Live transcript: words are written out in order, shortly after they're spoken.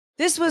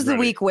This was the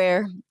week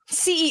where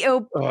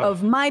CEO of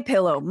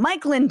MyPillow,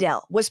 Mike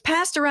Lindell, was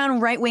passed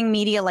around right-wing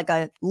media like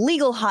a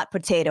legal hot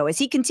potato as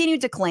he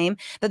continued to claim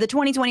that the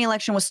 2020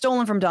 election was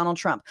stolen from Donald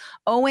Trump.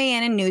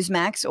 OAN and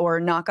Newsmax, or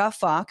knockoff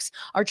Fox,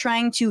 are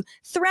trying to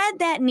thread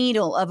that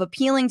needle of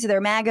appealing to their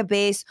MAGA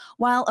base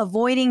while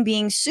avoiding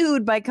being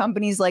sued by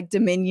companies like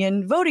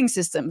Dominion Voting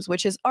Systems,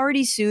 which has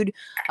already sued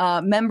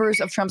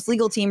members of Trump's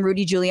legal team,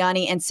 Rudy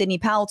Giuliani and Sidney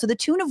Powell, to the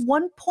tune of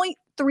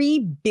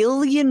 $1.3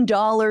 billion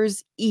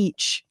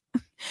each.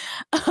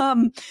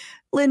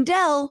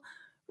 Lindell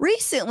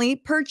recently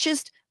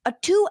purchased a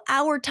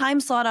 2-hour time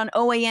slot on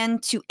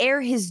OAN to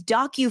air his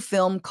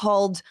docufilm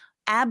called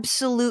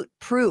Absolute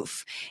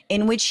Proof,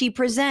 in which he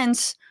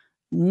presents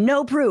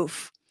no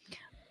proof.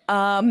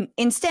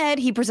 Instead,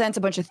 he presents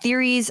a bunch of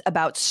theories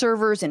about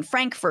servers in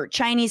Frankfurt,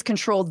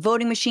 Chinese-controlled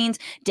voting machines,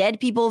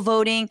 dead people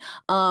voting,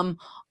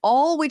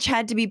 all which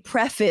had to be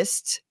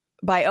prefaced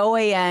by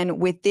OAN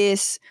with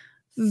this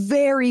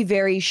very,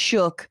 very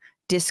shook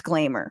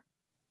disclaimer.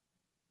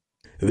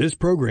 This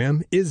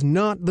program is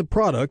not the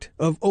product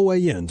of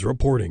OAN's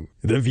reporting.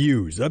 The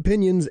views,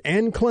 opinions,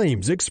 and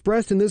claims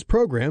expressed in this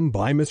program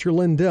by Mr.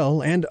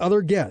 Lindell and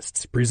other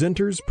guests,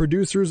 presenters,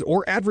 producers,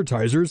 or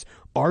advertisers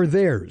are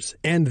theirs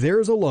and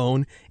theirs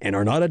alone and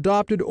are not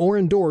adopted or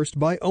endorsed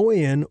by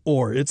OAN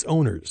or its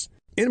owners.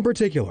 In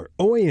particular,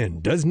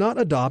 OAN does not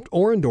adopt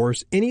or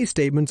endorse any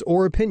statements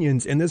or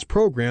opinions in this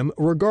program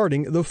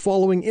regarding the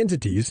following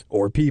entities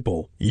or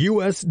people: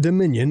 U.S.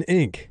 Dominion,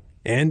 Inc.,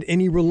 and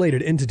any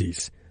related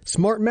entities.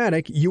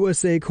 Smartmatic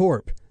USA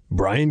Corp.,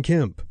 Brian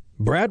Kemp,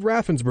 Brad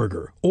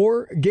Raffensperger,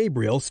 or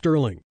Gabriel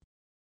Sterling.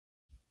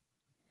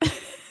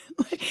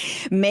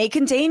 May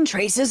contain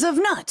traces of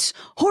nuts,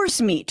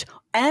 horse meat,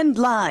 and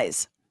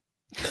lies.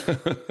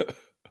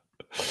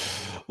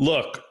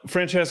 Look,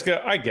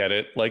 Francesca, I get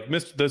it. Like,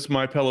 this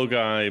MyPillow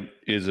guy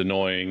is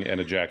annoying and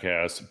a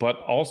jackass, but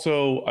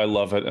also I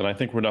love it, and I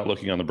think we're not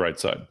looking on the bright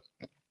side.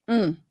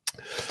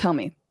 Tell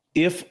me.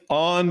 If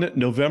on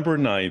November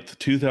 9th,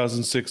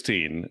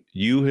 2016,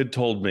 you had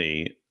told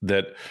me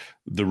that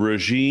the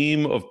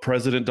regime of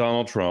President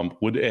Donald Trump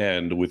would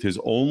end with his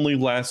only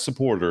last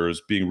supporters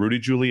being Rudy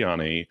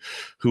Giuliani,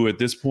 who at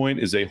this point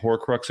is a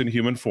Horcrux in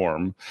human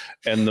form,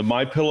 and the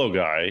MyPillow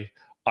guy,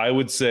 I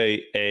would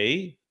say,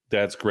 A,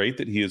 that's great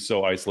that he is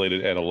so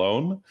isolated and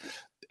alone,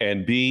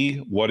 and B,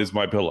 what is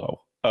MyPillow?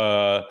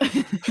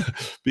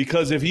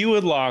 Because if you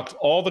had locked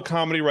all the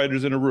comedy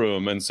writers in a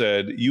room and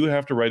said, you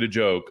have to write a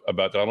joke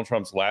about Donald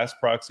Trump's last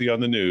proxy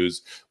on the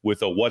news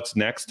with a what's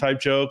next type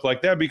joke,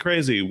 like, that'd be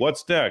crazy.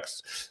 What's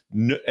next?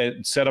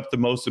 And set up the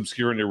most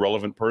obscure and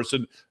irrelevant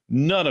person,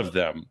 none of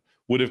them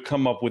would have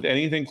come up with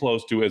anything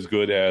close to as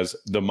good as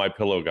the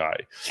MyPillow guy.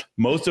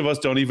 Most of us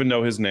don't even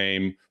know his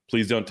name.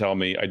 Please don't tell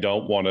me. I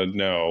don't want to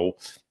know.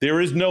 There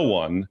is no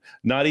one,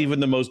 not even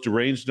the most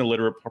deranged and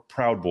illiterate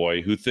Proud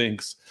Boy, who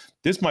thinks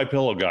this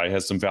MyPillow guy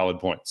has some valid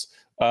points.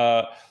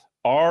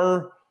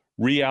 Our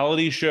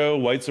reality show,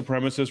 white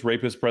supremacist,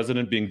 rapist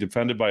president being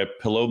defended by a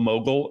pillow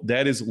mogul,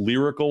 that is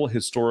lyrical,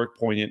 historic,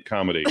 poignant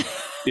comedy.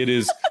 It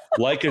is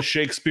like a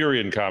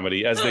Shakespearean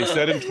comedy. As they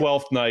said in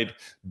Twelfth Night,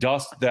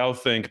 dost thou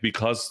think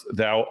because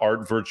thou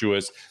art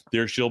virtuous,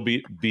 there shall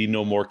be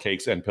no more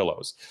cakes and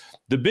pillows.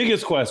 The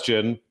biggest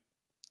question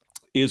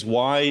is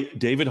why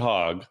David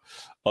Hogg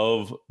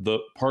of the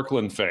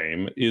Parkland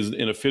fame is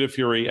in a fit of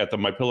fury at the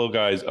MyPillow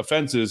guy's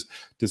offenses,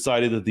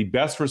 decided that the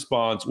best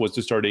response was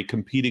to start a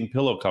competing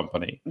pillow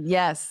company.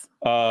 Yes.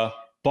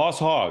 Boss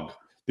Hogg,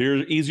 there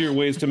are easier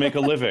ways to make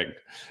a living.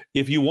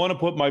 If you want to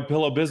put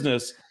MyPillow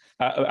business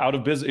out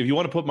of business, if you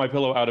want to put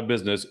MyPillow out of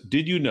business,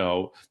 did you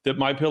know that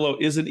MyPillow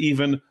isn't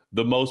even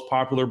the most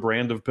popular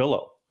brand of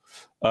pillow?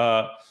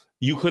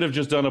 You could have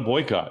just done a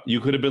boycott.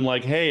 You could have been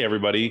like, hey,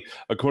 everybody,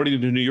 according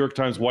to the New York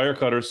Times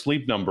Wirecutter,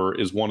 Sleep Number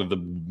is one of the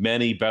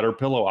many better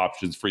pillow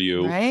options for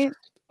you. Right.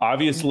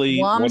 Obviously.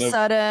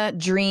 Wamsutta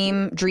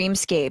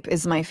Dreamscape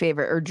is my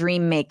favorite, or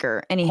Dream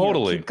Maker. Anyhow,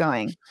 totally. Keep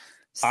going.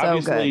 So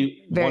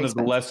obviously, good. One of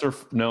the lesser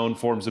known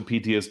forms of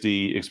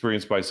PTSD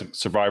experienced by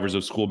survivors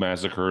of school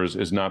massacres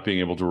is not being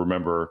able to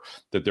remember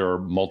that there are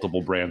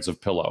multiple brands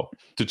of pillow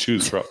to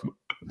choose from.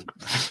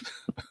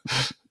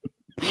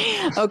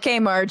 Okay,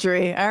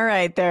 Marjorie. All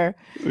right, there.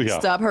 Yeah.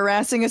 Stop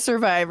harassing a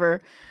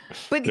survivor.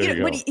 But, he's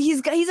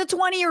a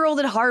 20-year-old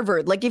at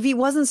Harvard. Like, if he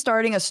wasn't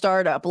starting a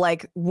startup,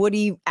 like, would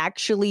he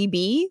actually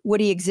be? Would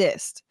he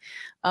exist?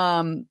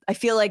 I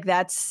feel like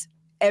that's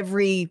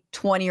every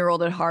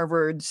 20-year-old at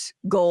Harvard's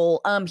goal.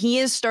 He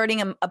is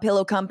starting a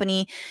pillow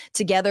company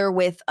together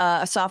with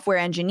a software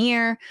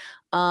engineer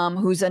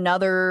who's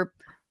another,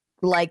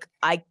 like,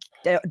 I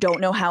don't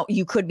know how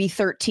you could be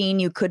 13,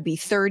 you could be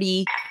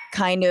 30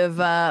 kind of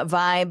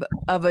vibe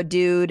of a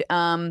dude.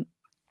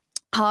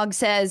 Hogg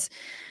says,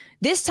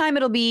 this time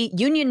it'll be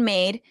union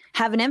made,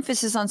 have an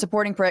emphasis on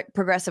supporting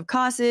progressive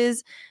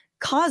causes,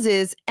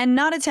 and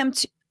not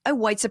attempt a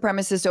white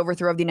supremacist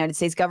overthrow of the United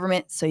States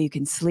government so you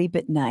can sleep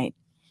at night.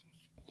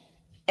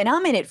 And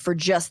I'm in it for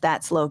just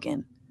that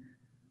slogan.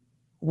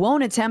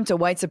 Won't attempt a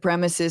white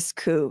supremacist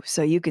coup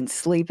so you can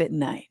sleep at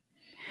night.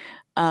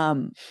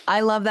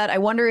 I love that. I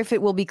wonder if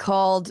it will be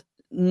called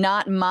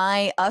Not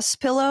My Us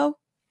Pillow.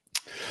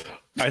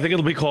 I think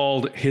it'll be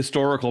called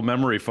Historical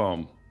Memory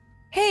Foam.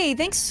 Hey,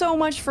 thanks so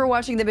much for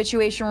watching the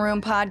Bitchuation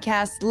Room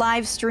podcast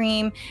live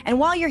stream. And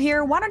while you're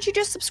here, why don't you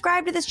just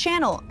subscribe to this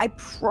channel? I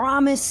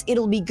promise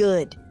it'll be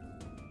good.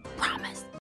 Promise.